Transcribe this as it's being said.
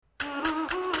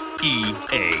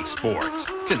EA Sports.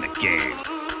 It's in the game.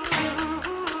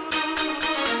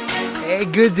 Hey,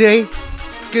 good day,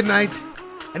 good night,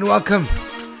 and welcome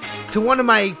to one of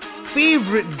my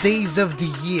favorite days of the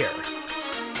year.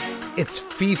 It's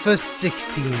FIFA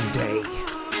 16 Day.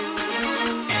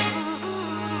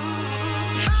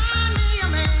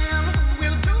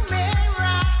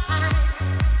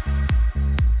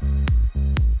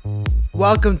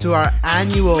 Welcome to our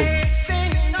annual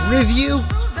review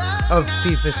of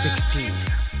FIFA 16.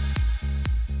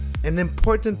 An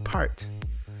important part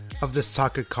of the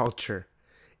soccer culture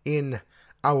in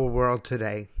our world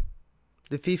today.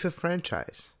 The FIFA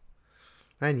franchise.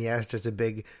 And yes, there's a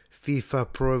big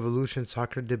FIFA Pro Evolution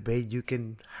Soccer debate you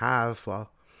can have.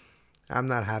 Well, I'm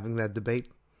not having that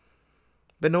debate.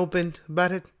 Been open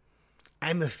about it.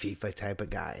 I'm a FIFA type of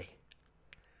guy.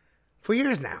 For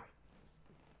years now.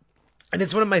 And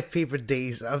it's one of my favorite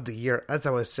days of the year, as I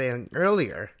was saying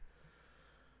earlier.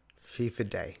 FIFA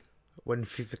Day. When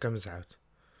FIFA comes out.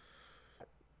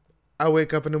 I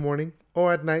wake up in the morning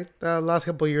or at night. Last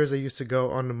couple of years I used to go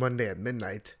on a Monday at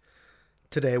midnight.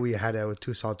 Today we had a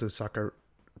Two Soccer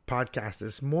podcast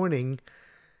this morning.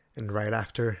 And right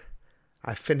after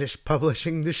I finished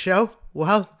publishing the show,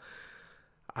 well,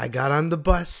 I got on the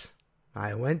bus.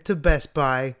 I went to Best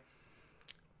Buy.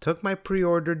 Took my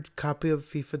pre-ordered copy of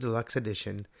FIFA Deluxe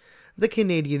Edition, the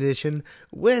Canadian edition,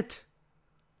 with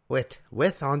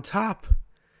on top,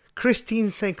 Christine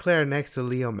St. Clair next to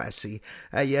Leo Messi.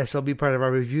 Yes, I'll be part of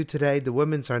our review today. The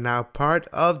women's are now part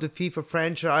of the FIFA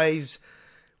franchise,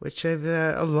 which I have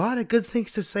a lot of good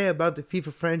things to say about the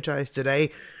FIFA franchise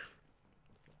today.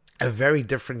 A very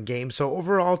different game. So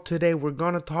overall today we're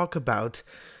going to talk about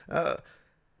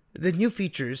the new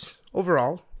features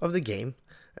overall of the game.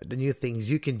 The new things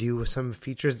you can do with some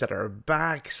features that are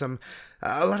back,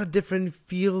 a lot of different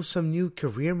feels, some new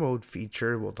career mode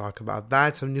feature. We'll talk about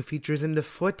that. Some new features in the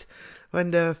foot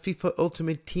and the FIFA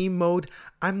Ultimate Team mode.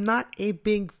 I'm not a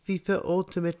big FIFA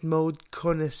Ultimate mode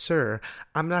connoisseur.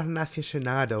 I'm not an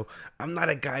aficionado. I'm not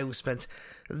a guy who spends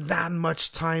that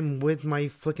much time with my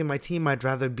team. I'd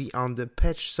rather be on the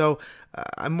pitch. So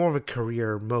I'm more of a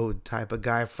career mode type of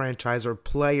guy, franchise or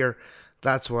player.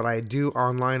 That's what I do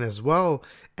online as well.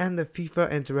 And the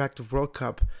FIFA Interactive World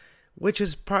Cup, which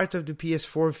is part of the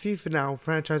PS4 FIFA Now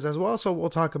franchise as well. So we'll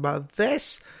talk about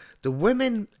this, the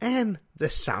women, and the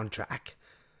soundtrack.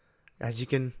 As you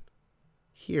can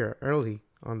hear early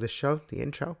on the show, the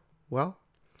intro, well,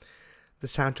 the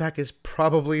soundtrack is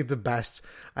probably the best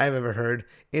I've ever heard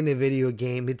in a video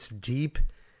game. It's deep,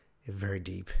 very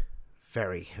deep,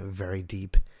 very, very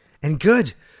deep, and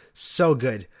good. So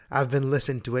good. I've been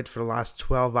listening to it for the last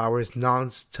 12 hours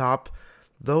non-stop.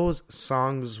 Those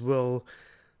songs will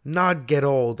not get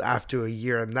old after a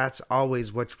year, and that's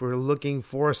always what we're looking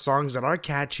for. Songs that are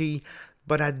catchy,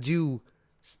 but that do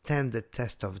stand the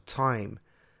test of time.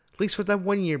 At least for that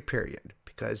 1 year period,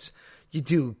 because you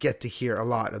do get to hear a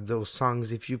lot of those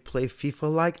songs if you play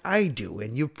FIFA like I do,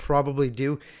 and you probably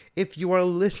do if you are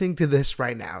listening to this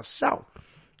right now. So,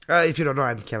 if you don't know,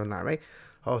 I'm Kevin Larray,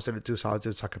 host of the Two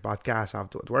Soccer podcast,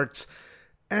 Off to It Works,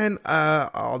 and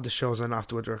all the shows on Off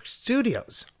to It Works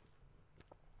Studios.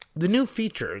 The new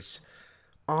features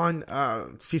on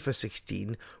FIFA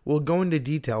 16, we'll go into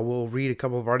detail. We'll read a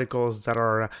couple of articles that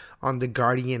are on The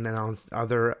Guardian and on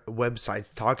other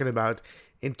websites talking about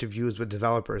interviews with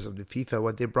developers of the FIFA,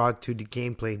 what they brought to the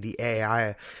gameplay, the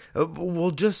AI. We'll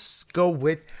just go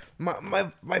with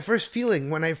my first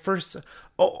feeling when I first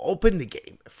opened the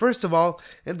game. First of all,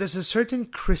 there's a certain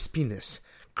crispness.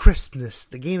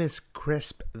 The game is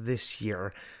crisp this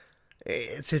year.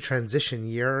 It's a transition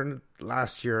year.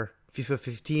 Last year, FIFA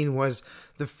 15 was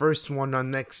the first one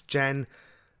on next gen,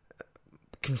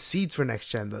 concedes for next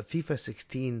gen, but FIFA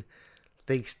 16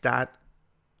 takes that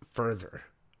further.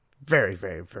 Very,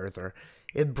 very further.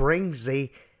 It brings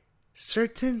a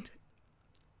certain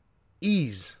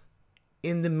ease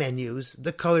in the menus,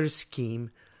 the color scheme,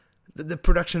 the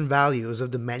production values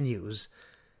of the menus.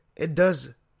 It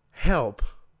does help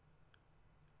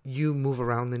you move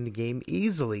around in the game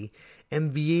easily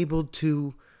and be able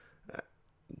to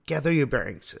gather your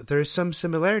bearings. There's some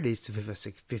similarities to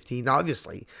FIFA 15,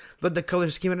 obviously, but the color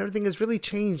scheme and everything has really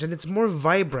changed, and it's more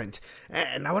vibrant,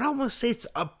 and I would almost say it's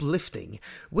uplifting.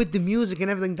 With the music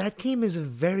and everything, that game is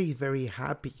very, very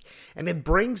happy, and it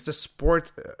brings the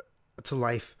sport to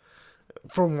life.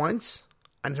 For once,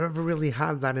 I never really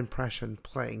had that impression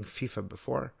playing FIFA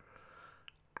before.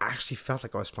 I actually felt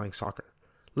like I was playing soccer.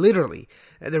 Literally,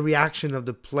 the reaction of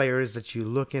the players that you're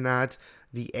looking at,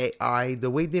 the AI, the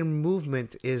way their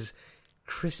movement is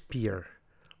crispier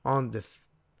on the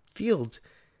field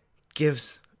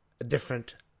gives a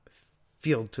different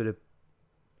feel to the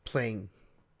playing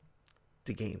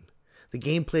the game. The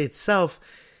gameplay itself,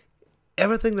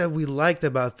 everything that we liked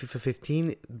about FIFA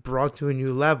 15 brought to a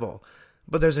new level.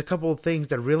 But there's a couple of things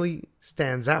that really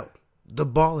stands out. The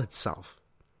ball itself.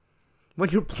 When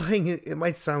you're playing it, it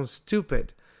might sound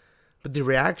stupid, but the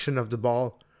reaction of the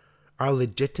ball are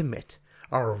legitimate,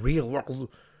 are real.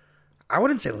 Well, I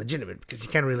wouldn't say legitimate because you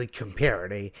can't really compare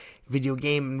it, a video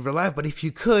game in real life, but if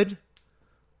you could,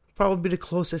 probably the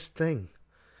closest thing.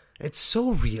 It's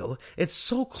so real, it's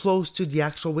so close to the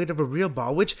actual weight of a real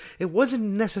ball, which it wasn't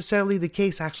necessarily the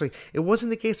case actually. It wasn't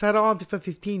the case at all in FIFA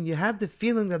 15. You had the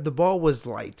feeling that the ball was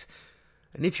light.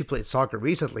 And if you played soccer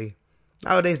recently,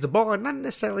 nowadays the ball are not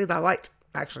necessarily that light,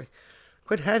 actually.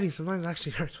 Quite heavy, sometimes it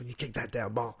actually hurts when you kick that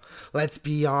damn ball. Let's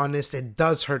be honest, it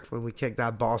does hurt when we kick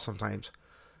that ball sometimes.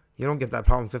 You don't get that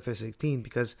problem in FIFA 16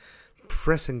 because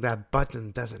pressing that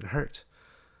button doesn't hurt.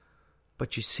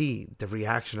 But you see, the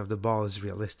reaction of the ball is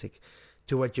realistic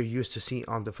to what you're used to seeing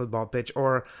on the football pitch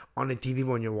or on the TV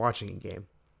when you're watching a game.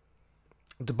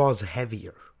 The ball is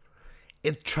heavier.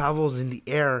 It travels in the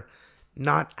air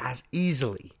not as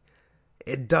easily.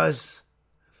 It does.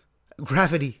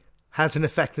 Gravity has an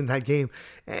effect in that game.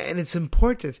 And it's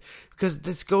important because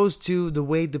this goes to the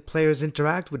way the players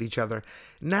interact with each other.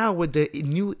 Now with the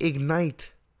new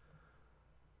Ignite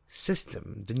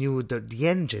system, the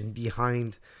engine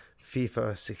behind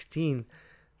FIFA 16,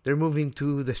 they're moving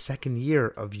to the second year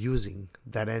of using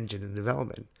that engine in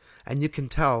development. And you can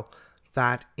tell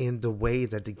that in the way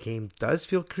that the game does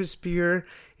feel crispier,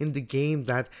 in the game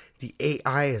that the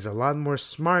AI is a lot more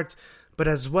smart, but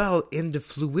as well in the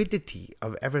fluidity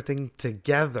of everything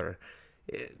together.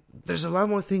 There's a lot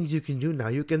more things you can do now.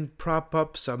 You can prop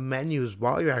up some menus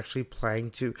while you're actually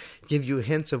playing to give you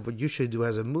hints of what you should do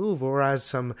as a move or as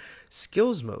some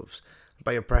skills moves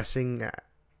by pressing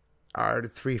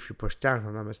R3 if you push down, if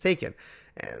I'm not mistaken.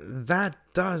 And that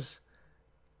does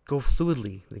go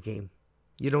fluidly in the game.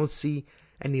 You don't see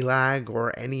any lag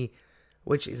or any,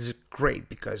 which is great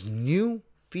because new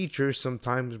features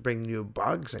sometimes bring new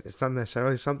bugs and it's not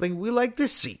necessarily something we like to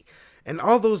see. And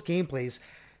all those gameplays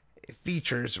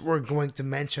features we're going to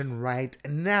mention right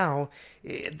now.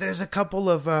 There's a couple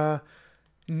of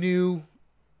new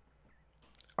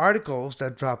articles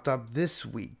that dropped up this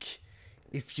week.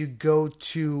 If you go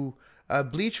to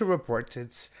Bleacher Report,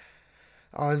 it's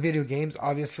on video games,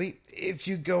 obviously. If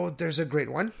you go, there's a great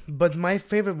one. But my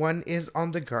favorite one is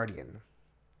on The Guardian,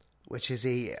 which is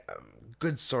a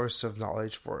good source of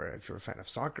knowledge for if you're a fan of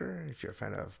soccer, if you're a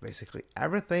fan of basically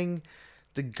everything.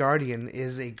 The Guardian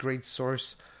is a great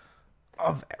source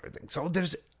of everything. So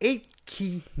there's 8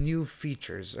 key new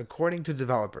features, according to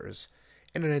developers,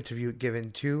 in an interview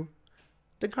given to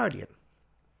The Guardian.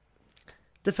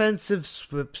 Defensive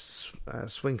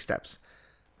swing steps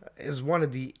is one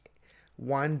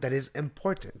that is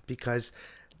important because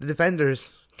the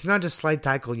defenders cannot just slide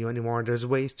tackle you anymore. There's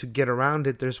ways to get around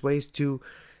it. There's ways to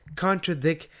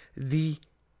contradict the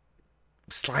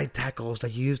slide tackles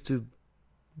that you used to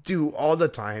do all the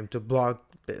time to block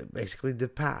basically the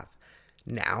path.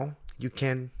 Now you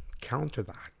can counter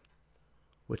that,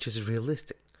 which is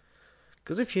realistic.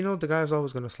 Because if you know the guy's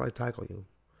always going to slide tackle you,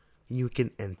 you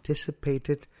can anticipate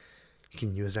it. You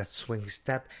can use that swing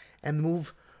step and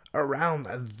move around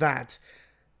that.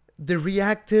 The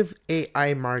reactive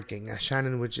AI marking,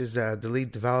 Shannon, which is the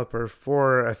lead developer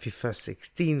for FIFA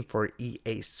 16 for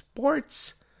EA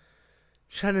Sports,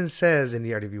 Shannon says in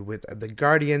the interview with The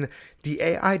Guardian, the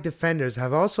AI defenders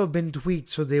have also been tweaked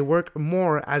so they work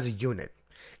more as a unit.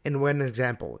 In one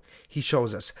example, he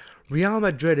shows us Real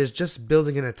Madrid is just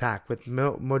building an attack with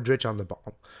Modric on the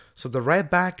ball, so the right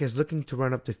back is looking to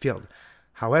run up the field.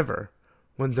 However,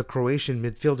 when the Croatian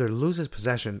midfielder loses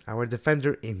possession, our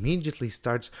defender immediately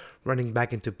starts running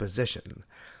back into position.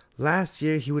 Last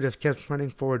year, he would have kept running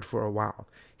forward for a while.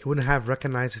 He wouldn't have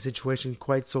recognized the situation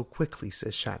quite so quickly,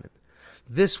 says Shannon.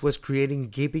 This was creating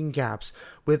gaping gaps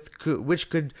which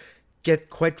could get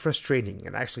quite frustrating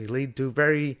and actually lead to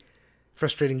very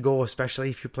frustrating goals, especially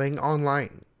if you're playing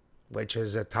online, which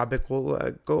is a topic we'll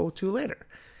go to later.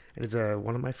 And it's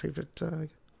one of my favorite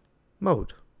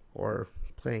mode or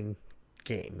playing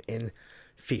game in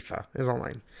FIFA is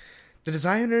online. The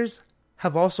designers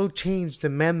have also changed the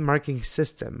man marking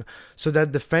system so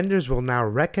that defenders will now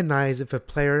recognize if a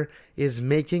player is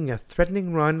making a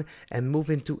threatening run and move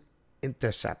into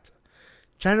intercept.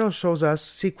 Channel shows us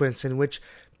sequence in which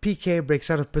PK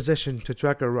breaks out of position to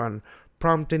track a run,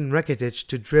 prompting Rakitic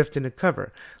to drift in a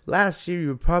cover. Last year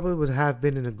you probably would have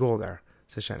been in a goal there,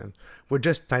 says Shannon. We're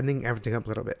just tightening everything up a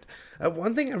little bit.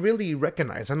 One thing I really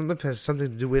recognize, I don't know if it has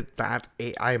something to do with that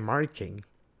AI marking,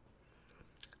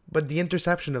 but the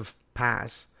interception of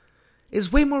pass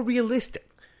is way more realistic.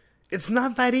 It's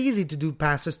not that easy to do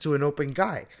passes to an open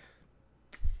guy.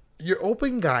 Your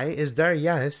open guy is there,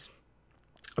 yes,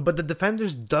 but the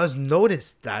defenders does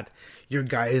notice that your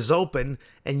guy is open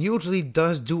and usually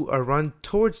does do a run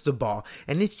towards the ball.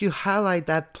 And if you highlight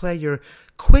that player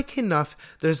quick enough,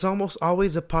 there's almost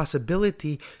always a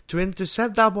possibility to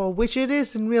intercept that ball, which it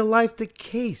is in real life the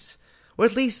case. Or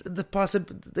at least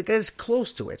the guy is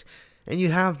close to it. And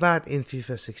you have that in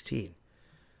FIFA 16.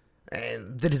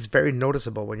 And that is very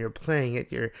noticeable when you're playing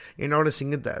it. You're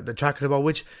noticing the track of the ball,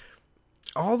 which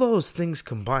all those things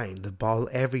combined, the ball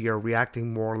every year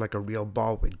reacting more like a real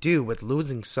ball would do, with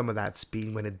losing some of that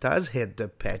speed when it does hit the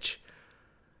pitch,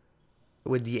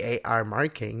 with the AR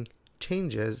marking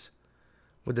changes,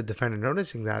 with the defender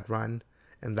noticing that run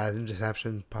and that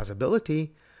interception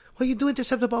possibility, well, you do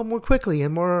intercept the ball more quickly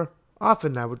and more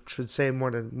often, should say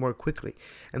more quickly.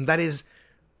 And that is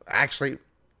actually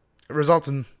results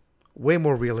in way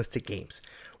more realistic games.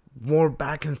 More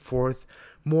back and forth,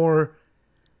 more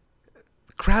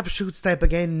crapshoots type of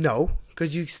game, no,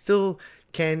 because you still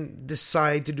can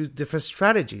decide to do different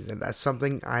strategies, and that's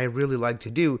something I really like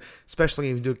to do, especially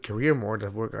if you do career mode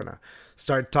that we're gonna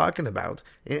start talking about.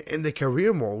 In the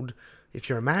career mode, if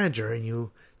you're a manager and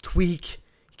you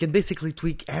can basically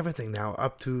tweak everything now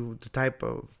up to the type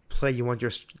of play you want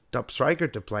your top striker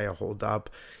to play, a hold up,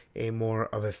 a more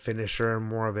of a finisher,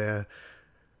 more of a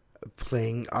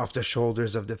playing off the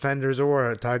shoulders of defenders, or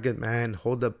a target man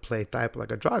hold up play type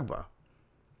like a Drogba.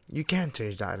 You can't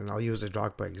change that, and I'll use a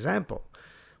Drogba example.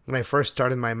 When I first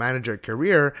started my manager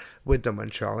career with the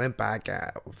Montreal Impact,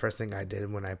 first thing I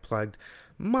did when I plugged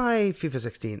my FIFA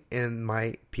 16 in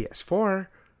my PS4,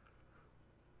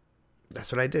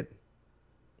 that's what I did.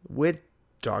 With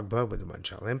Drogba, with the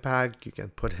Montreal Impact, you can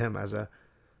put him as a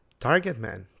target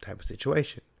man type of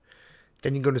situation.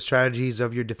 Then you go to strategies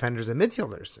of your defenders and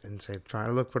midfielders and say, try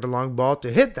to look for the long ball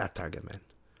to hit that target man.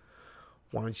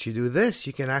 Once you do this,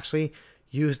 you can actually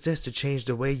use this to change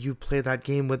the way you play that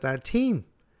game with that team.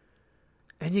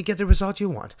 And you get the result you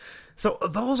want. So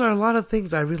those are a lot of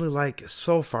things I really like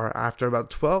so far after about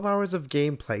 12 hours of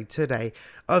gameplay today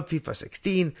of FIFA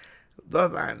 16.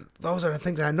 Those are the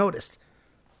things I noticed.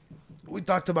 We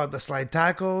talked about the slide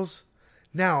tackles.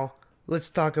 Now, we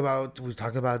talk about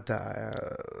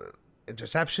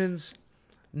interceptions.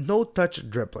 No touch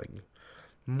dribbling.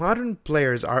 Modern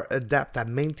players are adept at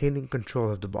maintaining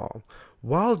control of the ball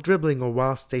while dribbling or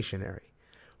while stationary,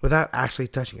 without actually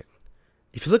touching it.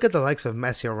 If you look at the likes of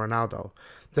Messi or Ronaldo,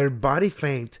 their body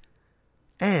feint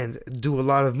and do a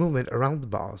lot of movement around the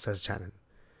ball, says Shannon.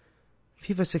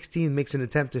 FIFA 16 makes an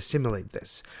attempt to simulate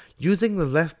this, using the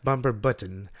left bumper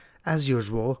button. As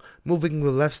usual, moving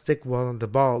the left stick while on the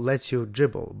ball lets you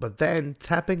dribble, but then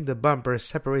tapping the bumper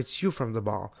separates you from the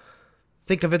ball.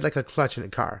 Think of it like a clutch in a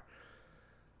car.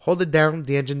 Hold it down,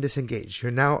 the engine disengages.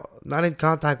 You're now not in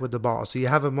contact with the ball, so you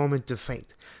have a moment to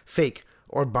feint, fake,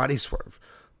 or body swerve,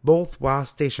 both while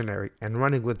stationary and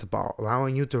running with the ball,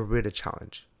 allowing you to rid a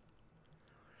challenge.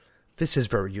 This is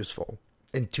very useful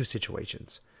in two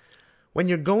situations. When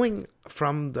you're going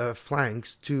from the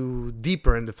flanks to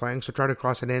deeper in the flanks, to try to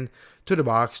cross it in to the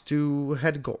box to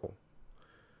head goal.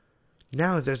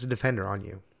 Now if there's a defender on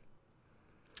you,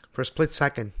 for a split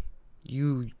second,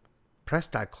 you press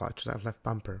that clutch, that left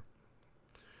bumper.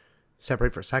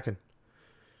 Separate for a second.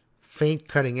 Feint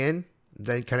cutting in,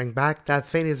 then cutting back. That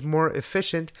feint is more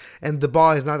efficient, and the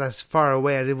ball is not as far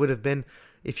away as it would have been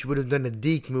if you would have done a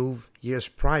deke move years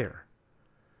prior.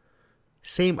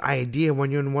 Same idea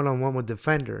when you're in one-on-one with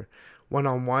defender.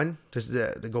 One-on-one, there's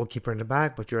the goalkeeper in the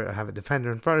back, but you have a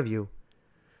defender in front of you.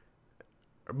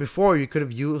 Before, you could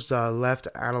have used the left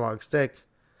analog stick.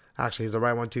 Actually, it's the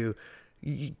right one to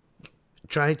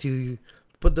try to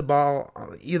put the ball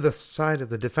on either side of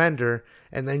the defender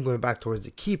and then going back towards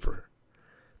the keeper.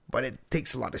 But it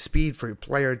takes a lot of speed for your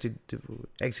player to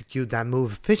execute that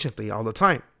move efficiently all the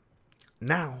time.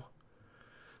 Now,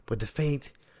 with the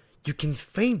feint, you can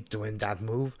feint doing that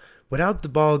move without the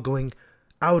ball going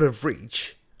out of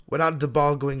reach, without the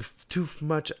ball going too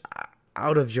much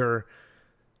out of your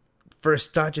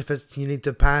first touch. If you need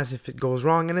to pass, if it goes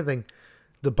wrong, anything,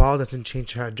 the ball doesn't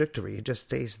change trajectory. It just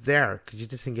stays there because you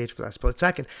disengage for that split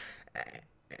second.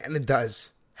 And it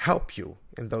does help you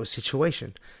in those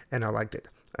situations. And I liked it.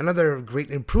 Another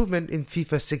great improvement in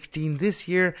FIFA 16 this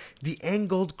year, the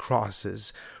angled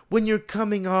crosses. When you're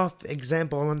coming off,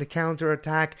 example, on the counter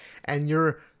attack and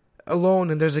you're alone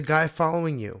and there's a guy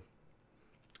following you,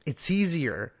 it's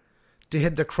easier to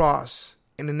hit the cross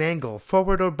in an angle,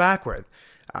 forward or backward.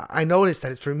 I noticed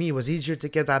that for me, it was easier to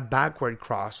get that backward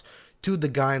cross to the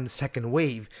guy in the second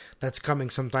wave that's coming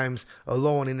sometimes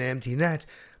alone in an empty net.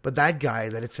 But that guy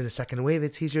that it's in the second wave,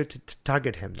 it's easier to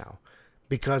target him now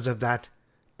because of that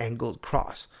angled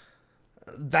cross.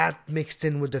 That mixed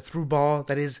in with the through ball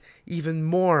that is even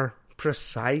more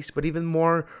precise, but even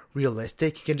more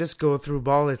realistic. You can just go through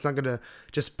ball. It's not going to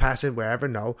just pass it wherever.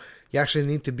 No, you actually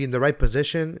need to be in the right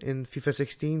position in FIFA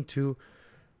 16 to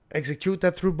execute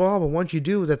that through ball. But once you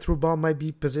do, that through ball might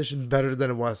be positioned better than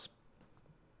it was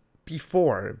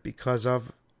before because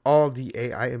of all the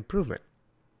AI improvement.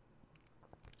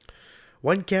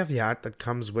 One caveat that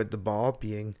comes with the ball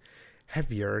being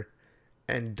heavier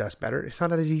and does better, it's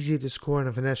not as easy to score in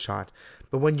a finesse shot,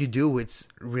 but when you do, it's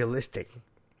realistic.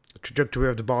 The trajectory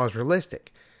of the ball is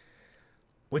realistic,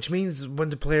 which means when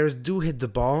the players do hit the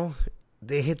ball,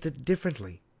 they hit it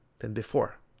differently than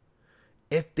before.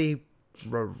 If they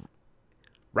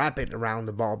wrap it around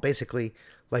the ball, basically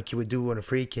like you would do on a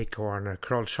free kick or on a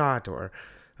curled shot, or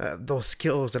those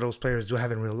skills that those players do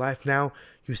have in real life, now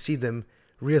you see them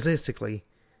realistically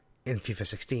in FIFA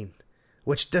 16,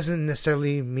 which doesn't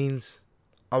necessarily means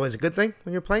always a good thing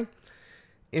when you're playing.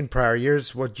 In prior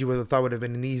years, what you would have thought would have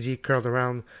been an easy curled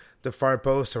around the far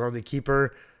post or the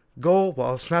keeper goal,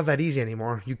 well, it's not that easy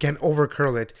anymore. You can over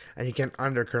curl it and you can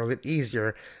under curl it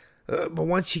easier, but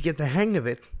once you get the hang of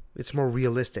it, it's more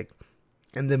realistic,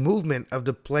 and the movement of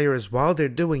the players while they're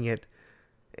doing it,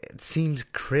 it seems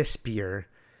crispier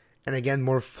and again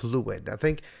more fluid. I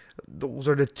think those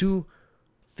are the two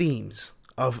themes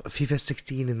of FIFA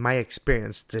 16 in my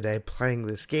experience today playing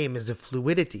this game, is the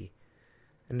fluidity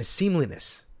and the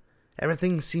seamlessness.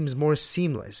 Everything seems more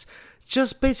seamless.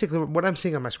 Just basically what I'm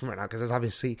seeing on my screen right now, because it's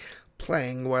obviously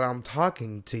playing what I'm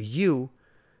talking to you.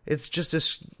 It's just the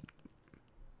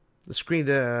screen,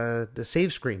 the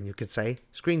save screen, you could say,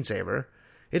 screensaver.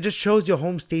 It just shows you a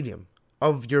home stadium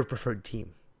of your preferred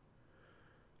team.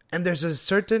 And there's a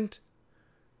certain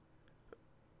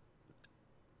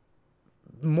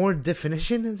more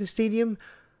definition in the stadium.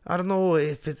 I don't know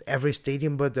if it's every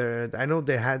stadium, but I know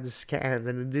they had the scans,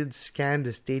 and it did scan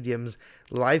the stadium's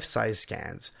life-size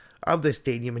scans of the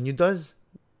stadium, and it does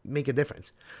make a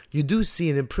difference. You do see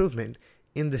an improvement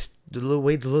in the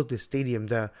way to look at the stadium,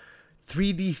 the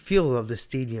 3D feel of the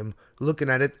stadium, looking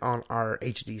at it on our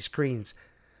HD screens.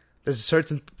 There's a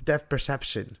certain depth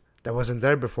perception that wasn't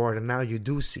there before, and now you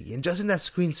do see. And just in that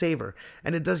screensaver,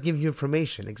 and it does give you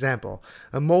information. Example,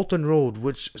 a Molten Road,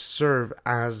 which serve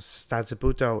as Stade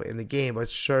Saputo in the game,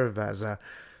 which serve as a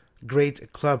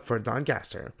great club for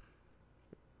Doncaster.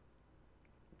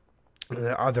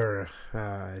 The other,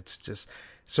 it's just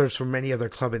serves for many other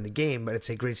club in the game, but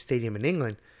it's a great stadium in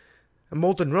England. A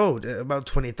Molten Road, about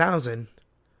 20,000.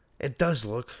 It does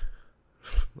look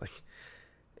like,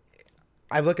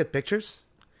 I look at pictures,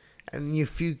 and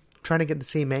if you trying to get the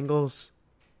same angles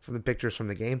from the pictures from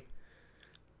the game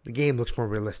looks more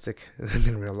realistic than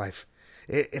in real life.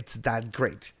 It's that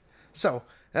great. So,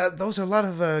 those are a lot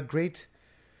of great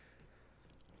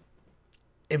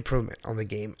improvement on the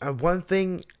game. One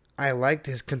thing I liked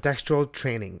is contextual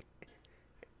training.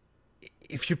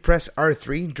 If you press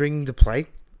R3 during the play,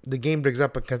 the game brings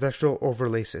up a contextual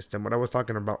overlay system, what I was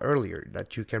talking about earlier,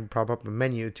 that you can prop up a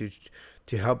menu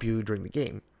to help you during the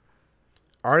game.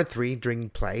 R3 during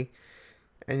play,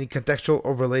 and the contextual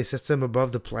overlay system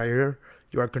above the player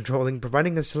you are controlling,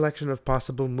 providing a selection of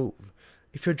possible move.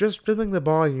 If you're just dribbling the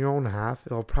ball in your own half,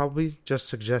 it'll probably just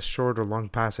suggest short or long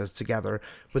passes together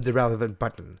with the relevant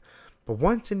button. But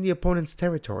once in the opponent's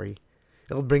territory,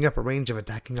 it'll bring up a range of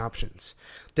attacking options.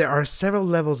 There are several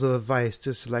levels of advice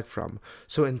to select from,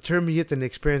 so intermediate and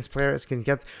experienced players can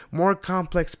get more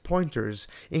complex pointers,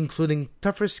 including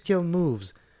tougher skill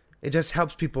moves. It just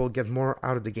helps people get more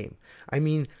out of the game. I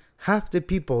mean, half the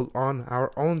people on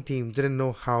our own team didn't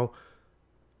know how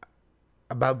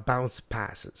about bounce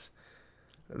passes.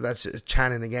 That's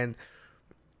Shannon again.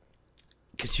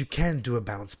 Because you can do a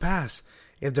bounce pass.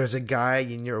 If there's a guy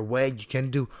in your way, you can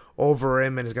do over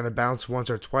him and it's going to bounce once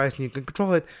or twice and you can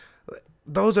control it.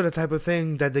 Those are the type of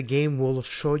thing that the game will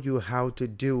show you how to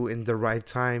do in the right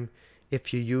time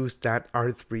if you use that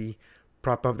R3,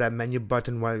 prop up that menu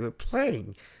button while you're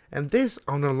playing. And this,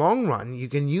 on the long run, you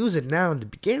can use it now in the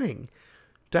beginning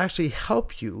to actually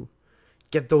help you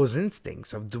get those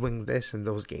instincts of doing this in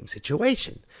those game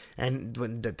situations. And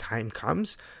when the time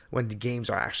comes, when the games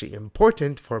are actually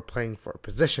important for playing for a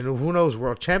position, who knows,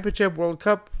 World Championship, World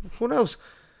Cup, who knows?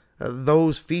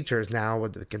 Those features now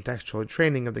with the contextual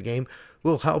training of the game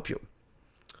will help you.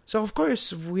 So, of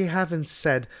course, we haven't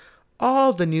said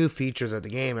all the new features of the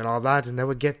game and all that, and that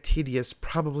would get tedious,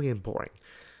 probably, and boring.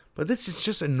 But this is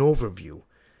just an overview.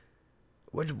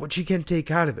 What you can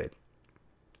take out of it.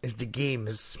 is the game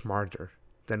is smarter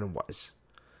than it was.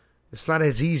 It's not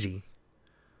as easy,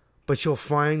 but you'll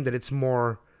find that it's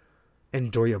more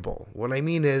enjoyable. What I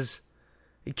mean is,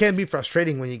 it can be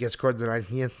frustrating when you get scored in the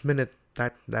 90th minute.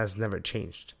 That has never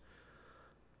changed.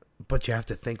 But you have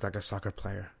to think like a soccer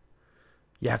player.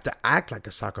 You have to act like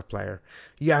a soccer player.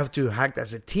 You have to act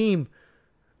as a team.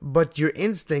 But your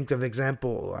instinct of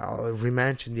example, I'll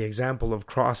remention the example of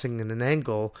crossing in an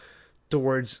angle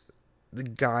towards the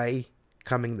guy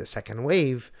coming the second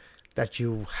wave that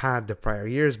you had the prior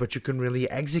years, but you couldn't really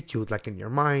execute like in your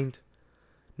mind.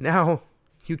 Now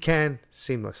you can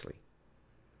seamlessly.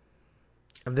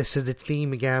 And this is the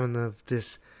theme again of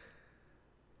this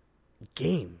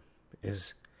game,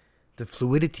 is the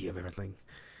fluidity of everything.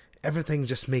 Everything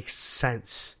just makes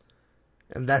sense.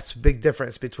 And that's a big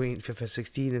difference between FIFA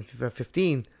 16 and FIFA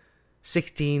 15.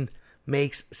 16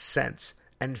 makes sense.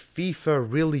 And FIFA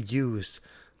really used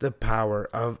the power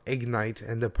of Ignite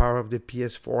and the power of the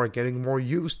PS4, getting more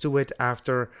used to it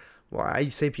after, well, I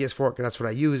say PS4 because that's what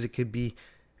I use. It could be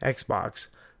Xbox.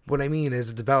 What I mean is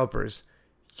the developers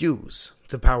use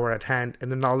the power at hand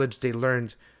and the knowledge they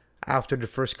learned after the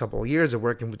first couple of years of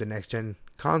working with the next-gen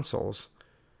consoles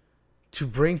to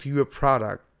bring to you a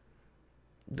product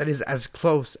that is as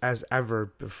close as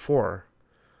ever before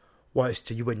was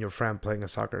to you and your friend playing a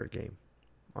soccer game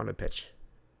on a pitch.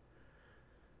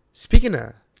 Speaking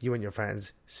of you and your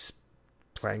friends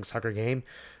playing soccer game,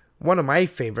 one of my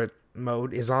favorite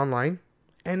mode is online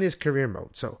and is career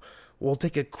mode. So we'll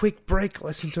take a quick break,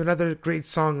 listen to another great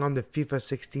song on the FIFA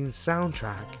 16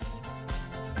 soundtrack,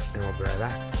 and we'll be right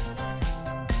back.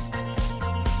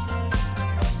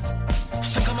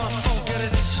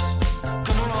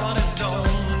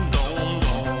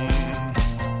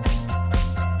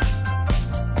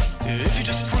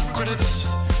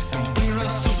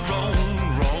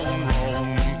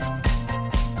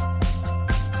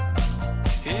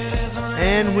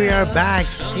 And we are back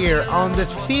here on the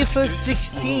FIFA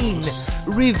 16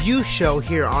 review show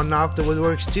here on Off the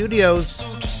Woodwork Studios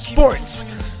Sports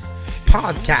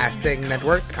Podcasting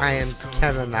Network. I am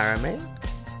Kevin Laramie.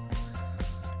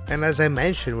 And as I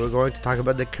mentioned, we're going to talk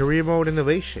about the career mode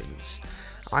innovations.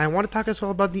 I want to talk as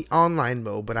well about the online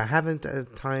mode, but I haven't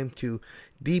had time to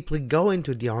deeply go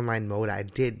into the online mode. I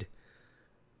did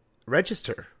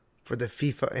register for the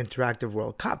FIFA Interactive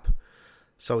World Cup.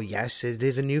 So yes, it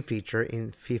is a new feature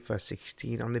in FIFA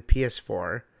 16 on the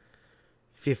PS4.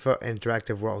 FIFA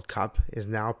Interactive World Cup is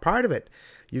now part of it.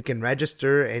 You can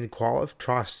register and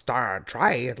qualify, start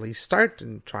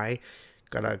and try.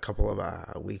 Got a couple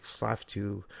of weeks left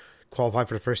to qualify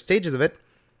for the first stages of it.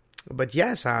 But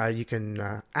yes, you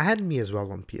can add me as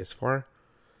well on PS4.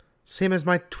 Same as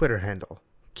my Twitter handle,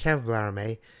 Kev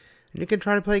Laramie. And you can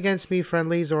try to play against me,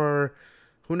 friendlies, or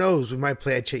who knows, we might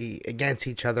play against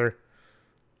each other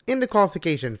in the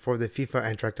qualification for the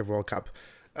FIFA Interactive World Cup.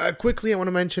 Quickly, I want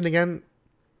to mention again,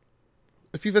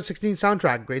 the FIFA 16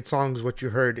 soundtrack, great songs. What you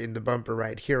heard in the bumper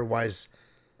right here was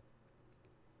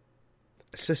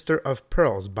Sister of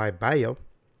Pearls by Bayo.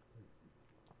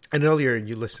 And earlier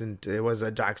you listened, it was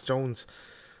Jax Jones,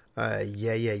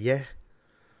 Yeah.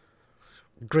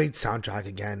 Great soundtrack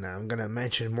again. I'm going to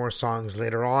mention more songs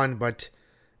later on, but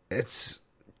it's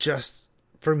just,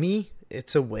 for me,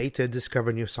 it's a way to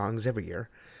discover new songs every year.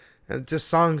 And just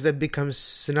songs that become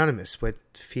synonymous with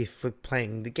FIFA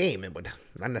playing the game, and with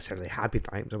not necessarily happy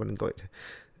times. I wouldn't go into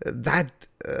that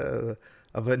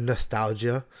of a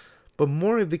nostalgia, but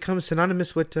more it becomes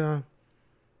synonymous with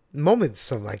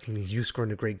moments of like you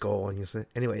scoring a great goal. And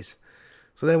anyways,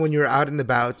 so then when you're out and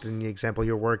about, in the example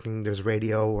you're working, there's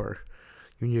radio, or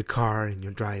you're in your car and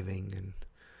you're driving, and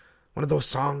one of those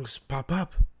songs pop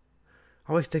up.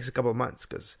 Always takes a couple of months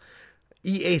because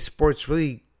EA Sports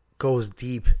really goes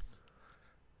deep.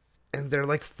 And they're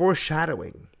like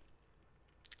foreshadowing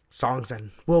songs that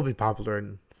will be popular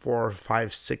in 4,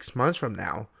 5, 6 months from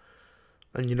now.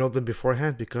 And you know them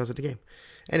beforehand because of the game.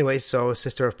 Anyway, so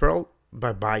Sister of Pearl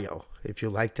by Bayo. If you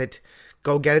liked it,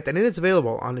 go get it. And it is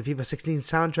available on the FIFA 16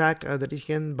 soundtrack that you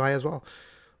can buy as well.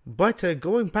 But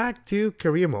going back to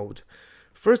career mode.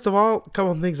 First of all, a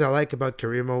couple of things I like about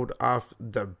career mode off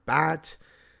the bat.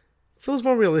 Feels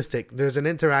more realistic. There's an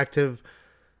international.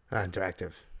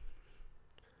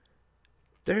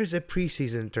 There's a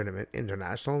preseason tournament,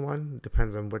 international one.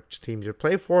 Depends on which teams you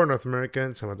play for. North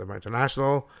American, some of them are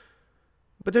international.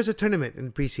 But there's a tournament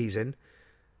in preseason.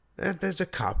 There's a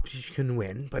cup you can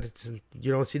win, but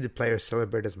you don't see the players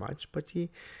celebrate as much. But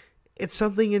it's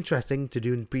something interesting to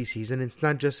do in preseason. It's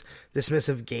not just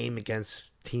dismissive game against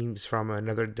teams from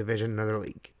another division, another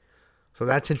league. So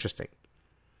that's interesting.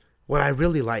 what I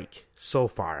really like so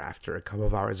far after a couple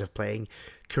of hours of playing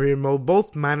career mode,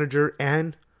 both manager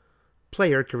and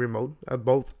player career mode,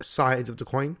 both sides of the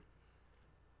coin,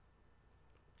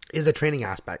 is the training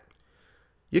aspect.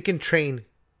 You can train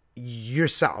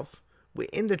yourself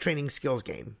in the training skills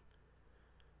game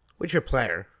with your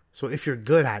player. So if you're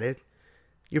good at it,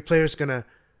 your player's going to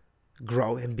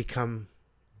grow and become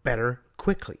better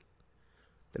quickly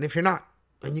than if you're not.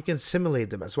 And you can simulate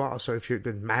them as well. So if you're a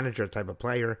good manager type of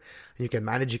player,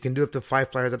 and you can do up to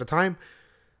 5 players at a time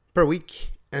per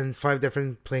week, and 5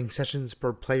 different playing sessions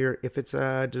per player if it's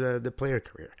the player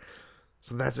career.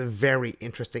 So that's a very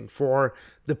interesting for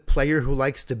the player who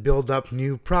likes to build up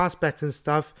new prospects and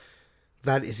stuff.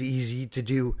 That is easy to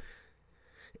do.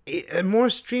 A more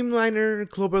streamliner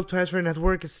global transfer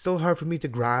network, it's still hard for me to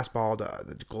grasp all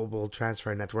the global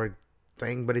transfer network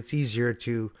thing, but it's easier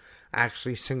to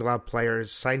actually single out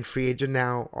players, sign free agent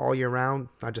now all year round,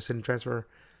 not just in transfer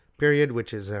period,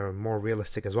 which is more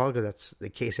realistic as well, because that's the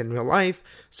case in real life.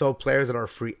 So players that are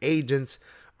free agents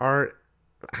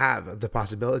have the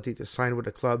possibility to sign with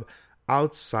a club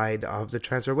outside of the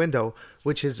transfer window,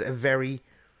 which is very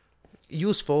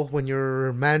useful when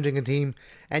you're managing a team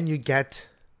and you get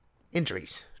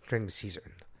injuries during the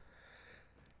season.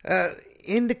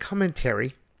 In the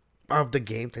commentary of the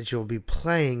game that you'll be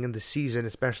playing in the season,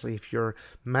 especially if you're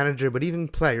manager, but even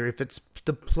player, if it's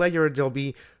the player, there'll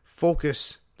be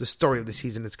focus. The story of the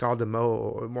season, it's called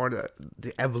the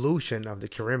evolution of the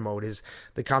career mode is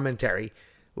the commentary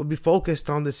will be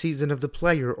focused on the season of the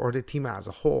player or the team as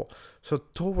a whole. So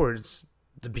towards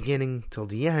the beginning till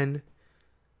the end,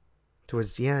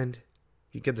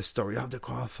 you get the story of they're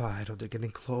qualified, or they're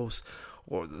getting close,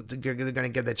 or they're going to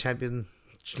get the Champions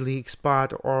League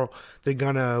spot, or they're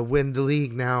going to win the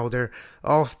league now. They're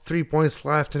all 3 points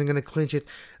left and they're going to clinch it.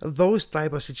 Those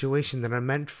type of situations that are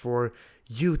meant for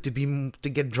you to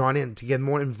get drawn in, to get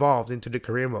more involved into the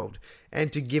career mode,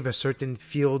 and to give a certain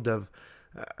field of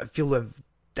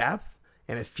depth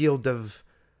and a field of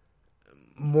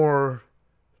more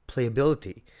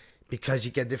playability, because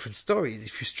you get different stories.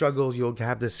 If you struggle, you'll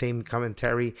have the same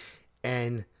commentary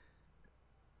and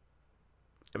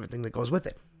everything that goes with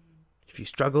it. If you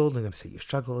struggle, they're going to say you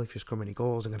struggle. If you score many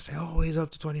goals, they're going to say, oh, he's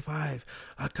up to 25.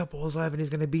 A couple is left and he's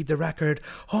going to beat the record.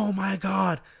 Oh my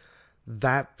God.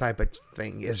 That type of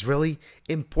thing is really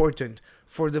important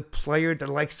for the player that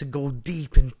likes to go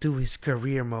deep into his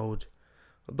career mode.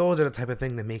 Those are the type of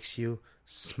thing that makes you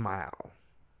smile.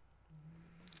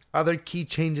 Other key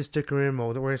changes to career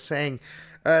mode that we're saying,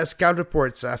 scout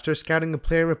reports. After scouting a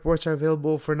player, reports are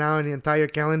available for now in the entire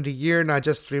calendar year, not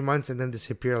just 3 months and then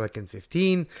disappear like in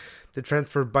 15. The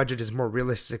transfer budget is more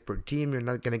realistic per team. You're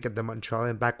not going to get the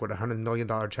Montreal back with a $100 million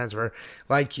transfer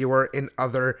like you were in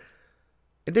other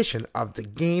edition of the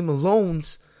game.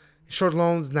 Loans, short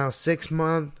loans now 6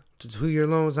 month to 2 year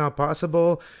loans now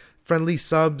possible. Friendly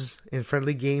subs in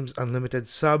friendly games, unlimited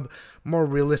sub, more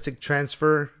realistic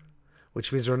transfer,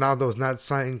 which means Ronaldo's not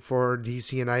signing for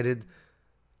DC United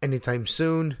anytime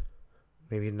soon.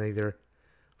 Maybe neither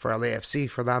for LAFC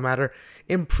for that matter.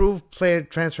 Improved player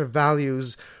transfer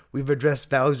values. We've addressed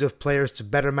values of players to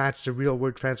better match the real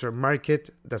world transfer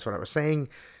market. That's what I was saying.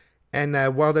 And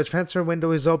while the transfer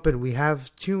window is open, we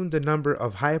have tuned the number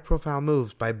of high-profile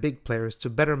moves by big players to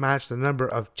better match the number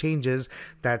of changes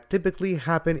that typically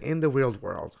happen in the real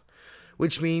world.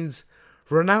 Which means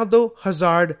Ronaldo,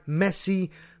 Hazard,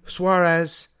 Messi,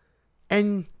 Suarez,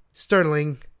 and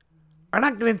Sterling are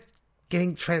not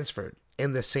getting transferred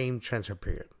in the same transfer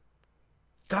period.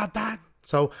 Got that?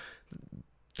 So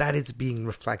that is being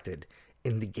reflected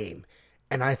in the game.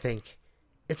 And I think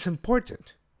it's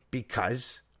important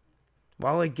because,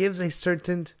 well, it gives a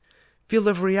certain feel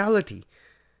of reality.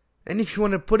 And if you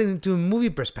want to put it into a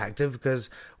movie perspective, because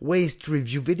ways to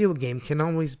review video game can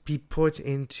always be put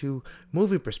into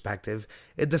movie perspective,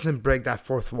 it doesn't break that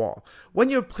fourth wall.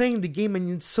 When you're playing the game and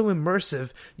it's so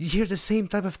immersive, you hear the same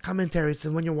type of commentaries,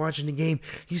 and when you're watching the game,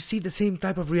 you see the same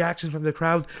type of reactions from the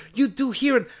crowd. You do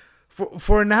hear it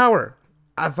for an hour.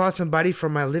 I thought somebody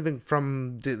from my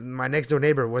my next door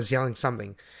neighbor was yelling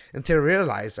something, until I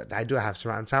realized that I do have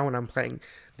surround sound when I'm playing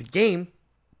the game.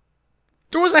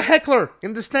 There was a heckler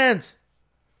in the stands.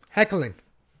 Heckling.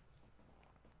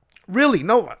 Really?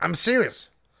 No, I'm serious.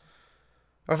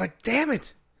 I was like, damn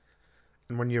it.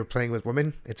 And when you're playing with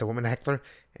women, it's a woman heckler,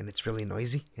 and it's really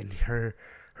noisy, and her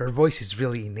voice is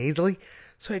really nasally,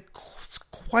 so it's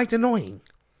quite annoying.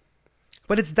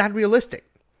 But it's that realistic.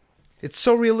 It's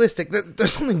so realistic.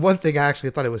 There's only one thing I actually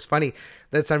thought it was funny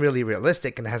that's not really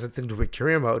realistic and has nothing to do with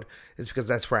career mode. It's because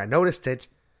that's where I noticed it.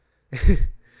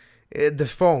 The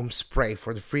foam spray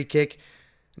for the free kick.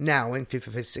 Now, in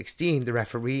FIFA 16, the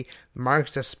referee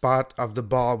marks the spot of the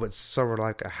ball with sort of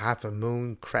like a half a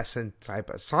moon crescent type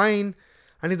of sign,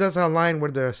 and he does a line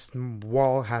where the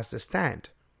wall has to stand.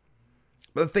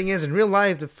 But the thing is, in real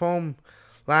life, the foam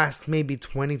lasts maybe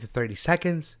 20 to 30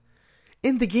 seconds.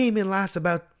 In the game, it lasts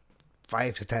about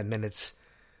 5 to 10 minutes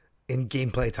in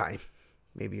gameplay time.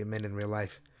 Maybe a minute in real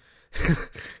life.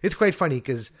 It's quite funny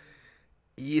because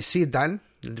you see it done,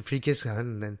 the free kick's done,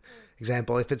 and then,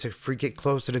 example, if it's a free kick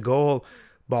close to the goal,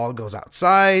 ball goes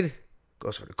outside,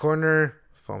 goes for the corner,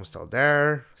 foam's still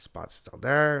there, spot's still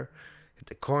there, hit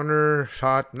the corner,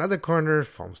 shot, another corner,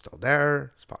 foam's still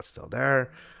there, spot's still there.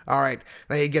 Alright,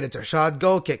 now you get into a shot,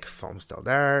 goal kick, foam's still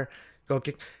there, goal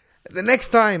kick. The next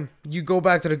time you go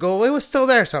back to the goal, it was still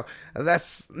there, so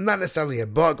that's not necessarily a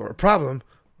bug or a problem.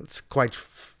 It's quite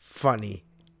funny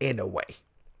in a way.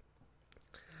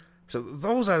 So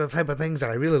those are the type of things that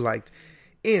I really liked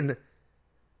in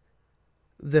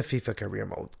the FIFA career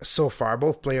mode so far,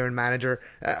 both player and manager.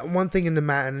 One thing in the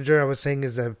manager I was saying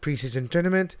is a preseason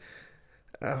tournament.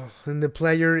 And the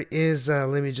player is,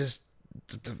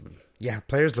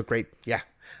 players look great. Yeah.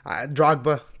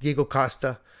 Drogba, Diego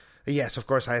Costa. Yes, of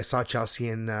course, I saw Chelsea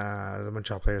and the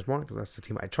Montreal players more because that's the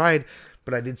team I tried.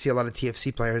 But I did see a lot of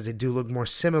TFC players. They do look more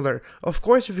similar. Of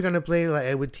course, if you're going to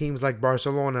play with teams like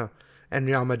Barcelona and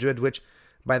Real Madrid, which,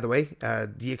 by the way,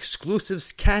 the exclusive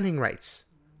scanning rights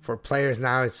for players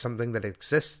now is something that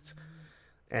exists.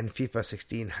 And FIFA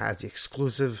 16 has the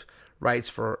exclusive rights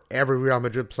for every Real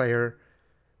Madrid player.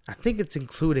 I think it's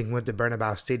including with the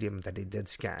Bernabeu Stadium that they did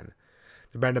scan.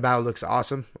 The Bernabeu looks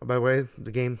awesome, by the way,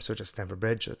 the game, such as Stamford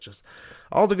Bridge, such as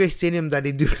all the great stadium that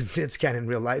they did scan in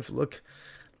real life look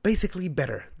basically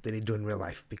better than they do in real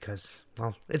life because,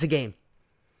 well, it's a game.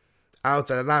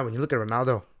 Outside of that, when you look at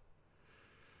Ronaldo,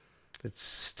 it's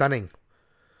stunning.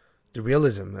 The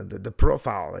realism, the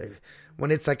profile.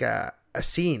 When it's like a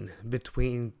scene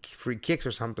between free kicks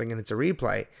or something and it's a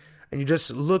replay, and you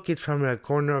just look it from a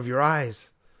corner of your eyes.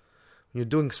 When you're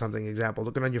doing something, example,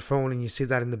 looking on your phone and you see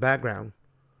that in the background,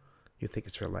 you think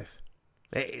it's real life.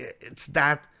 It's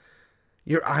that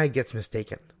your eye gets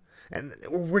mistaken. And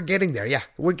we're getting there, yeah.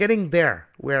 We're getting there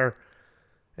where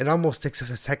it almost takes us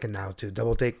a second now to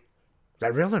double take, is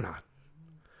that real or not?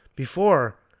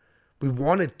 Before, we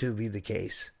wanted to be the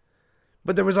case.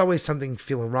 But there was always something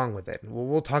feeling wrong with it.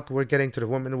 We're getting to the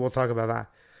woman and we'll talk about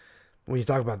that. When you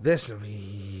talk about this,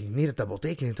 we need a double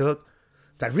take. You need to look,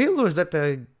 is that real or is that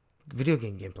the video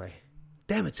game gameplay?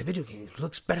 Damn, it's a video game. It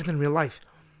looks better than real life.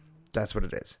 That's what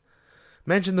it is.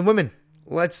 Mention the women.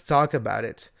 Let's talk about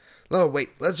it. Oh, wait.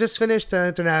 Let's just finish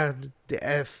the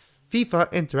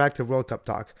FIFA Interactive World Cup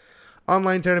talk.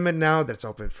 Online tournament now that's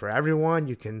open for everyone.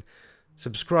 You can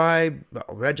subscribe,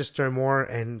 register more,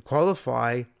 and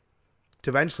qualify to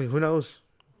eventually, who knows,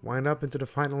 wind up into the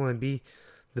final and be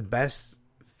the best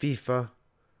FIFA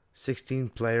 16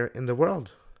 player in the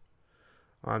world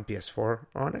on PS4 or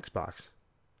on Xbox.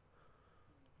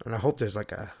 And I hope there's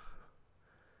like a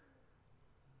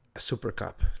Super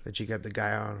Cup that you get the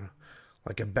guy on,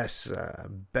 like a best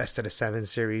out of 7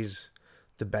 series,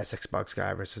 the best Xbox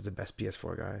guy versus the best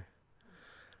PS4 guy.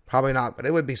 Probably not, but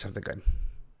it would be something good.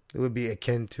 It would be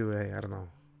akin to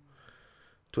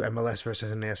to MLS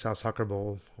versus an ASL Soccer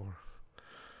Bowl or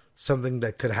something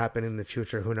that could happen in the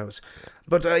future. Who knows?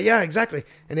 But yeah, exactly.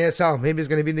 An ASL, maybe it's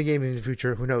going to be in the game in the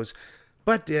future. Who knows?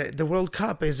 But the World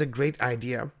Cup is a great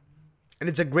idea. And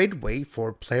it's a great way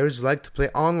for players who like to play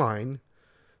online,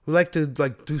 who like to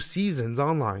do seasons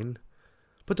online,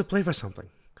 but to play for something.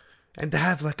 And to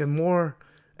have an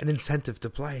incentive to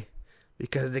play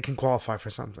because they can qualify for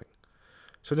something.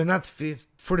 So they're not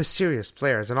for the serious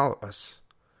players and all of us.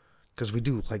 Because we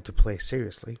do like to play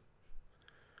seriously.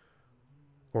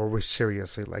 Or we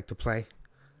seriously like to play.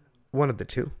 One of the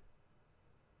two.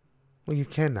 Well, you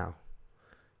can now.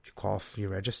 You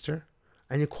register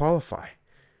and you qualify.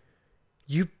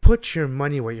 You put your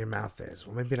money where your mouth is.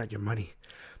 Well, maybe not your money,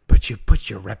 but you put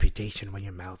your reputation where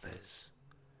your mouth is.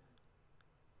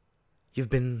 You've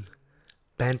been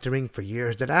bantering for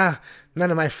years that,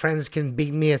 none of my friends can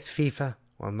beat me at FIFA.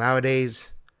 Well,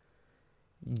 nowadays,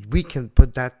 we can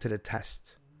put that to the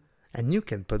test. And you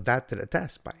can put that to the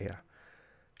test by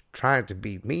trying to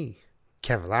beat me,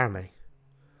 Kev Larme.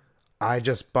 I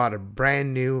just bought a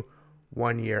brand new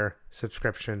 1-year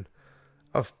subscription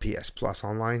of PS Plus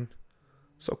Online.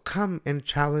 So come and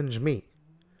challenge me,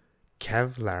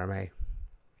 Kev Larme.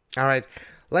 Alright,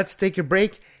 let's take a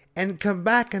break and come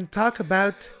back and talk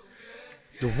about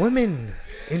the Women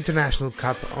International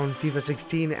Cup on FIFA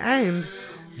 16 and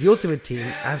the Ultimate Team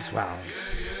as well.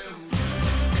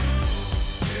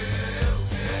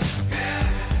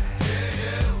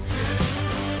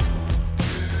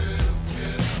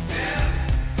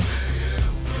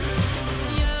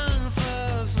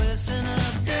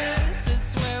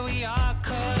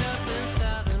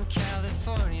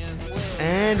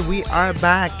 And we are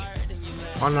back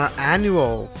on our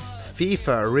annual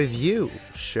FIFA review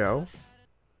show.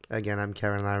 Again, I'm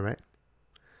Kevin Lyrett.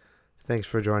 Thanks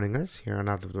for joining us here on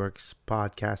Out of the Works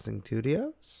Podcasting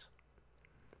Studios.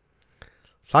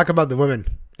 Let's talk about the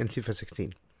women in FIFA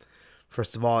 16.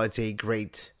 First of all, it's a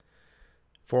great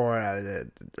for the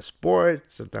sport,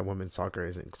 so that women's soccer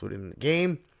is included in the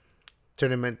game.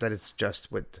 Tournament that it's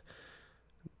just with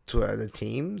the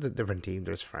team, the different team.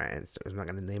 There's France. I'm not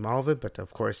going to name all of it, but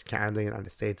of course Canada, United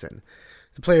States, and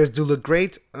the players do look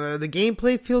great. The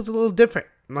gameplay feels a little different.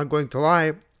 I'm not going to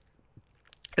lie.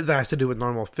 It has to do with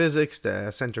normal physics,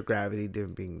 the center of gravity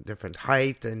being different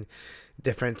height and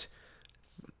different.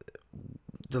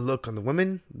 The look on the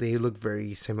women, they look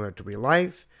very similar to real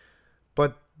life,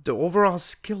 but the overall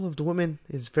skill of the women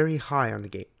is very high on the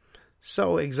game.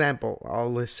 So, example,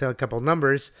 I'll say a couple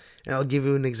numbers, and I'll give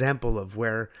you an example of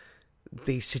where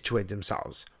they situate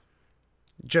themselves.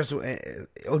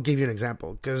 I'll give you an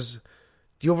example, because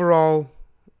the overall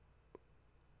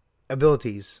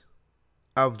abilities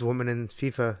of the women in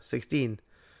FIFA 16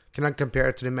 cannot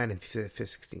compare to the men in FIFA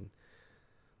 16.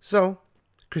 So,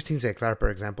 Christine Zecler, for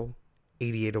example,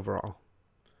 88 overall.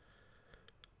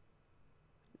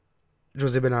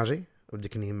 José Benanger of the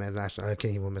Canadian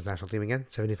Women's National Team again,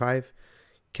 75.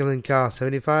 Killen Carr,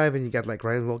 75. And you got like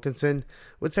Ryan Wilkinson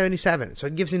with 77. So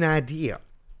it gives you an idea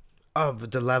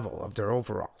of the level of their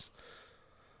overalls.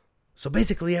 So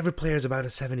basically every player is about a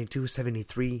 72,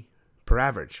 73 per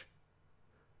average.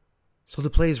 So the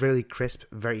play is really crisp,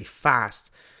 very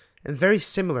fast, and very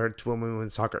similar to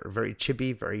women's soccer. Very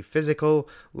chippy, very physical,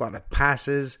 a lot of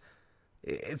passes.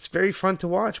 It's very fun to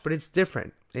watch, but it's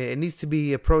different. It needs to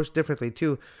be approached differently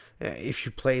too if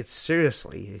you play it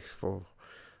seriously for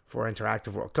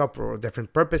Interactive World Cup or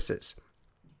different purposes.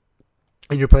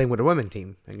 And you're playing with a women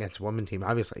team against a women team,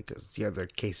 obviously, because the other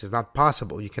case is not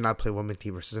possible. You cannot play women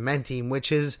team versus a men team,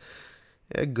 which is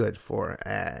good for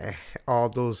all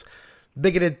those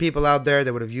bigoted people out there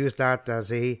that would have used that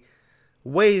as a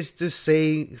ways to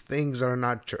say things that are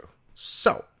not true.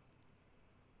 So,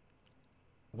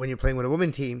 when you're playing with a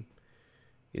women team,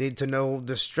 you need to know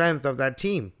the strength of that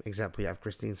team. Example, you have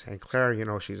Christine St. Clair,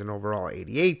 she's an overall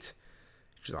 88.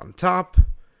 She's on top.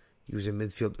 Use your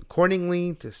midfield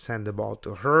accordingly to send the ball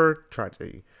to her. Try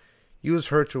to use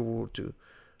her to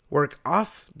work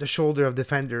off the shoulder of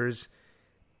defenders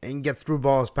and get through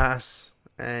balls pass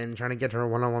and trying to get her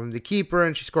one-on-one with the keeper,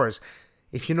 and she scores.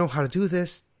 If you know how to do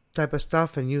this type of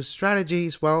stuff and use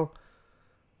strategies, well,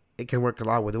 it can work a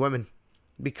lot with the women.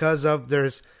 Because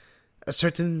there's a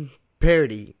certain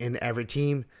parity in every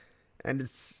team,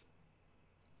 and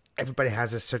everybody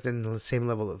has a certain same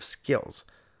level of skills.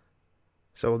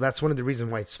 So that's one of the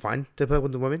reasons why it's fun to play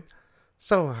with the women.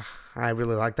 So I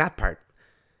really like that part.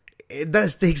 It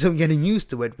does take some getting used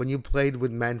to it when you played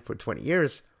with men for 20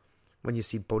 years. When you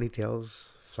see ponytails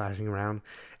flashing around.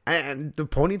 And the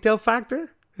ponytail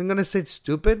factor, I'm going to say it's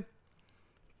stupid.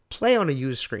 Play on a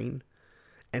used screen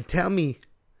and tell me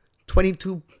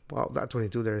 22, well, not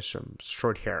 22, there's some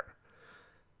short hair.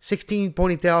 16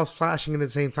 ponytails flashing at the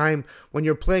same time when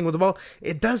you're playing with the ball.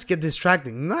 It does get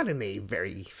distracting. Not in a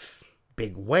very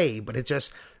big way, but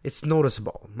it's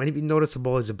noticeable. Maybe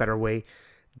noticeable is a better way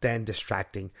than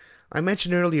distracting. I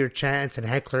mentioned earlier chants and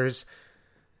hecklers.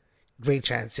 Great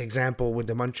chance example with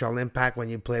the Montreal Impact when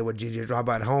you play with DJ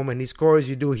Drogba at home and he scores,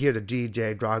 you do hear the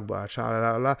DJ Drogba,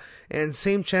 sha-la-la-la. And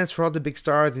same chance for all the big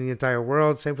stars in the entire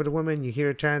world. Same for the women, you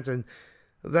hear chants, and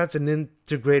that's an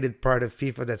integrated part of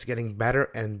FIFA that's getting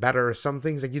better and better. Some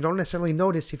things that you don't necessarily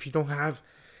notice if you don't have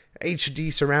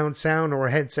HD surround sound or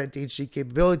headset HD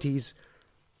capabilities,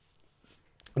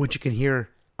 which you can hear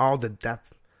all the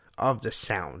depth of the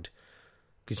sound.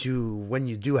 Because when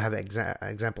you do have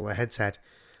example a headset,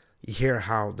 you hear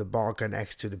how the ball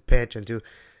connects to the pitch and to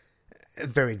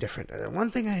very different. One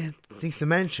thing I think to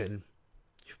mention,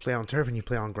 you play on turf and you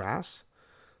play on grass,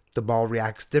 the ball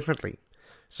reacts differently.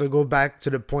 So go back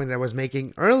to the point I was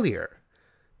making earlier,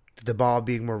 the ball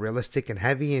being more realistic and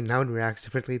heavy and now it reacts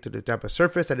differently to the type of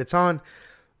surface that it's on,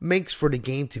 makes for the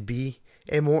game to be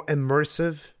a more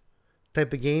immersive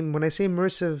type of game. When I say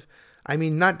immersive, I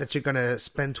mean not that you're going to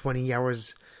spend 20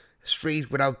 hours straight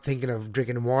without thinking of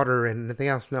drinking water and anything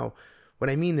else. No,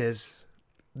 what I mean is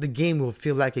the game will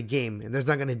feel like a game and there's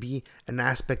not going to be an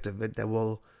aspect of it that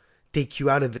will take you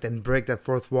out of it and break that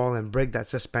fourth wall and break that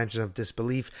suspension of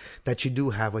disbelief that you do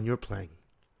have when you're playing.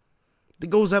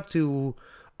 It goes up to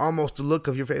almost the look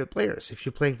of your favorite players. If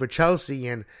you're playing for Chelsea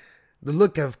and the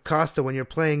look of Costa when you're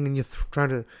playing and you're trying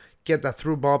to get that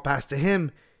through ball pass to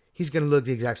him, he's going to look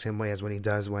the exact same way as when he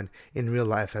does when in real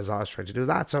life as I was trying to do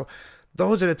that. So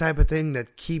Those are the type of thing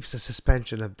that keeps a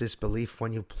suspension of disbelief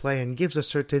when you play and gives a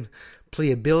certain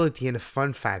playability and a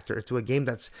fun factor to a game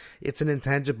it's an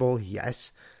intangible,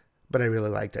 yes, but I really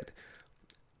liked it.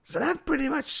 So that pretty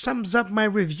much sums up my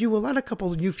review. A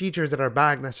couple of new features that are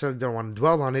back. Necessarily don't want to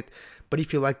dwell on it, but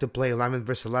if you like to play 11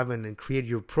 vs 11 and create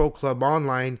your pro club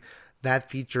online, that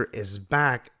feature is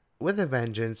back with a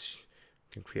vengeance.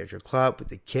 You can create your club with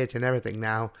the kit and everything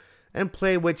now, and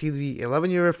play with the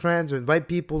 11-year friends, invite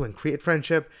people and create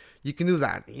friendship. You can do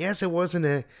that. Yes, it wasn't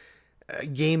a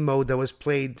game mode that was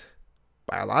played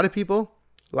by a lot of people.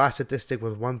 Last statistic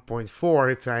was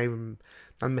 1.4, if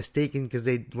I'm mistaken, because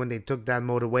when they took that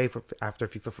mode away after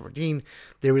FIFA 14,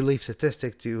 they released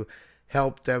statistics to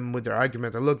help them with their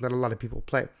argument that look, not a lot of people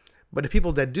play. But the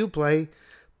people that do play,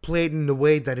 played in a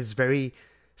way that is very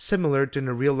similar to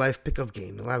a real life pickup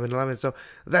game, 11-11. So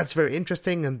that's very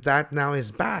interesting, and that now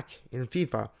is back in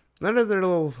FIFA. Another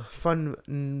little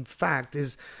fun fact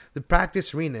is the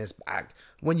practice arena is back.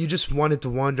 When you just wanted to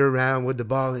wander around with the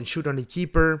ball and shoot on the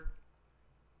keeper,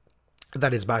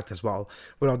 that is back as well,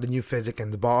 with all the new physics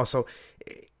and the ball. So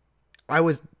I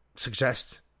would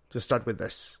suggest to start with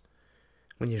this.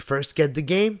 When you first get the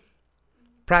game,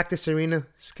 practice arena,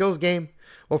 skills game.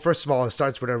 Well, first of all, it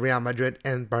starts with a Real Madrid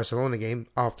and Barcelona game.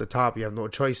 Off the top, you have no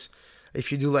choice. If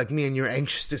you do like me and you're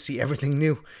anxious to see everything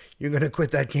new, you're going to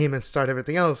quit that game and start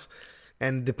everything else.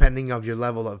 And depending on your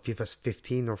level of FIFA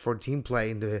 15 or 14 play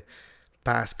in the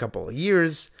past couple of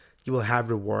years, you will have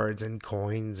rewards and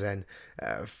coins and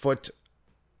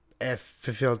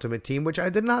FIFA Ultimate Team, which I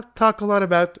did not talk a lot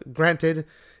about. Granted,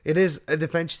 it is a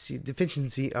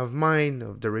deficiency of mine,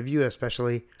 of the review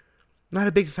especially. Not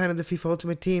a big fan of the FIFA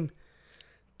Ultimate Team.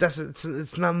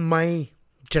 It's not my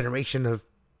generation of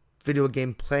video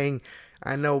game playing.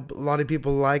 I know a lot of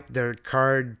people like their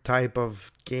card type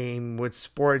of game with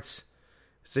sports.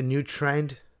 It's a new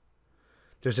trend.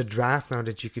 There's a draft now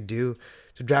that you could do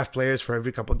to draft players for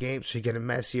every couple games, so you get a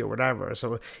Messi or whatever.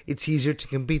 So it's easier to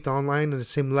compete online on the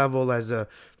same level as the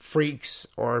freaks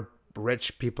or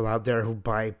rich people out there who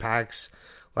buy packs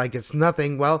like it's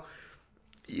nothing. Well,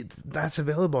 that's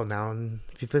available now in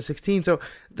FIFA 16. So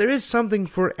there is something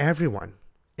for everyone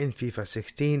in FIFA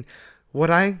 16.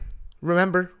 What I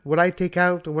remember, what I take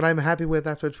out, what I'm happy with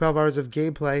after 12 hours of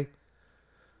gameplay,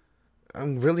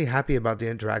 I'm really happy about the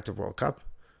Interactive World Cup.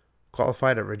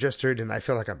 Qualified or registered, and I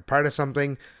feel like I'm part of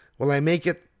something. Will I make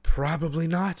it? Probably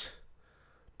not.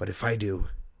 But if I do,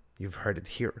 you've heard it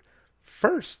here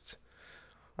first.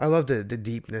 I love the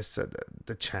deepness of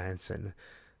the chance, and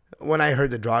when I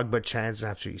heard the Drogba chance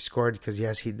after he scored, because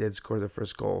yes, he did score the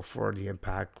first goal for the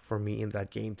impact for me in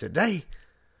that game today.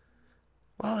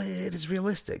 Well, it is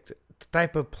realistic. The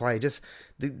type of play, just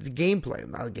the gameplay,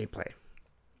 not the gameplay.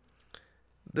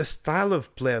 The style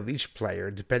of play of each player,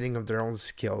 depending on their own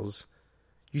skills,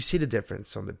 you see the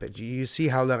difference on the pitch. You see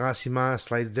how Laurent Simon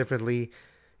slides differently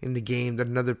in the game than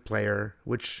another player,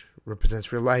 which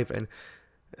represents real life. And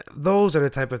those are the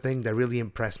type of thing that really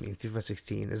impressed me in FIFA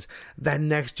 16, is that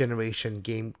next generation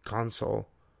game console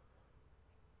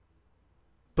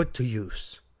put to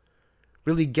use.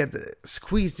 Really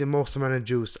squeeze the most amount of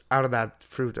juice out of that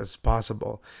fruit as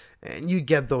possible. And you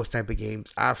get those type of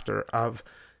games after of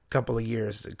couple of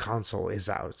years the console is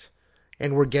out,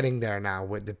 and we're getting there now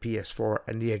with the PS4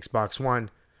 and the Xbox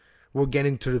One. We're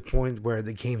getting to the point where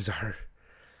the games are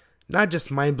not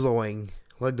just mind-blowing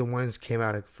like the ones came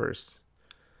out at first,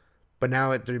 but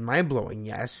now they're mind-blowing,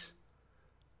 yes,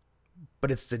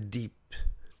 but it's the deep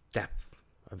depth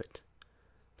of it,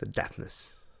 the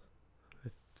depthness.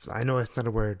 I know it's not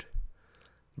a word,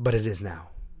 but it is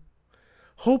now.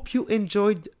 Hope you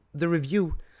enjoyed the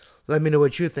review. Let me know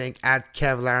what you think at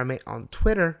Kev Laramie on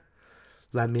Twitter.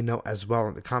 Let me know as well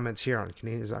in the comments here on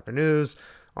Canadian Soccer News,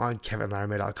 on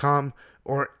kevinlaramie.com,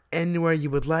 or anywhere you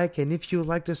would like. And if you would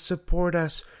like to support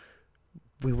us,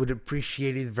 we would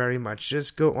appreciate it very much.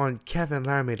 Just go on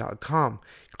kevinlaramie.com,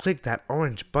 click that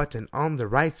orange button on the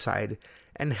right side,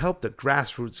 and help the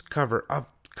grassroots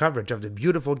coverage of the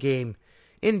beautiful game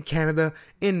in Canada,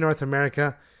 in North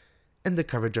America, and the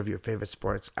coverage of your favorite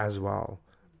sports as well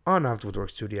on Off the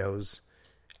Woodwork Studios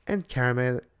and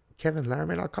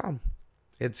kevinlaramie.com.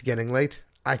 It's getting late.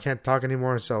 I can't talk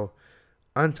anymore, so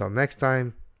until next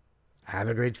time, have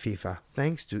a great FIFA.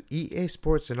 Thanks to EA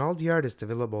Sports and all the artists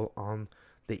available on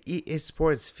the EA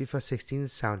Sports FIFA 16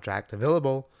 soundtrack,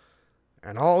 available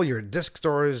and all your disc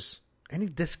stores. Any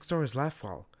disc stores left?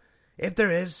 Well, if there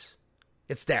is,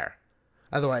 it's there.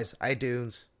 Otherwise,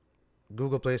 iTunes,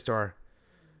 Google Play Store,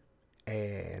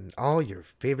 and all your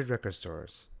favorite record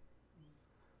stores.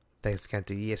 Thanks again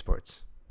to EA Sports.